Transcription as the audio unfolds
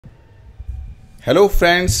Hello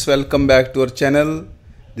friends, welcome back to our channel.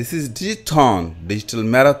 This is DigiThon, digital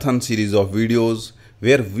marathon series of videos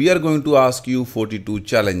where we are going to ask you 42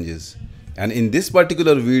 challenges. And in this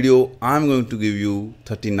particular video, I am going to give you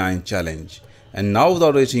 39 challenge. And now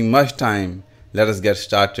without wasting much time, let us get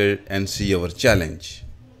started and see our challenge.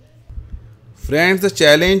 Friends, the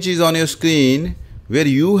challenge is on your screen where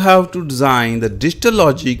you have to design the digital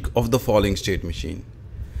logic of the following state machine.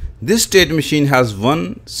 This state machine has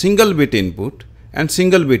one single bit input and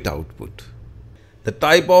single bit output. The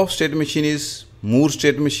type of state machine is Moore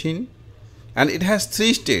state machine and it has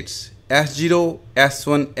three states S0,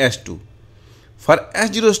 S1, S2. For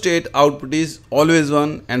S0 state output is always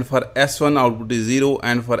 1 and for S1 output is 0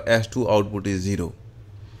 and for S2 output is 0.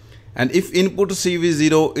 And if input received is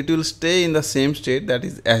 0, it will stay in the same state, that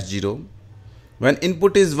is S0. When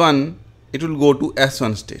input is 1, it will go to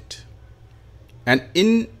S1 state. And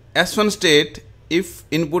in S1 state, if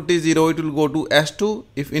input is 0, it will go to S2.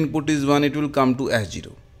 If input is 1, it will come to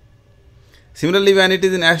S0. Similarly, when it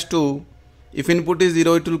is in S2, if input is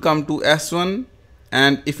 0, it will come to S1.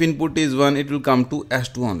 And if input is 1, it will come to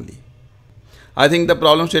S2 only. I think the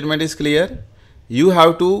problem statement is clear. You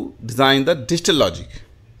have to design the digital logic.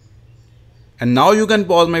 And now you can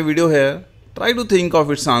pause my video here. Try to think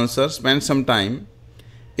of its answer. Spend some time.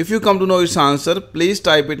 If you come to know its answer, please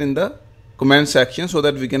type it in the comment section so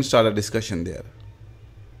that we can start a discussion there.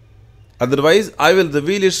 Otherwise, I will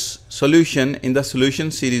reveal its solution in the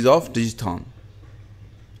solution series of DigiThon.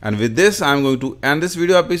 And with this, I am going to end this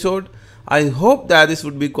video episode. I hope that this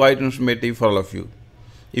would be quite informative for all of you.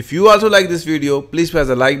 If you also like this video, please press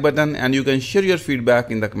the like button and you can share your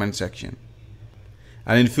feedback in the comment section.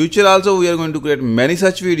 And in future also, we are going to create many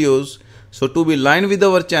such videos. So to be in line with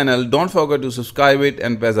our channel, don't forget to subscribe it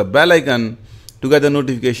and press the bell icon to get the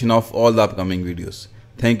notification of all the upcoming videos.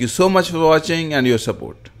 Thank you so much for watching and your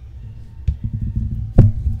support.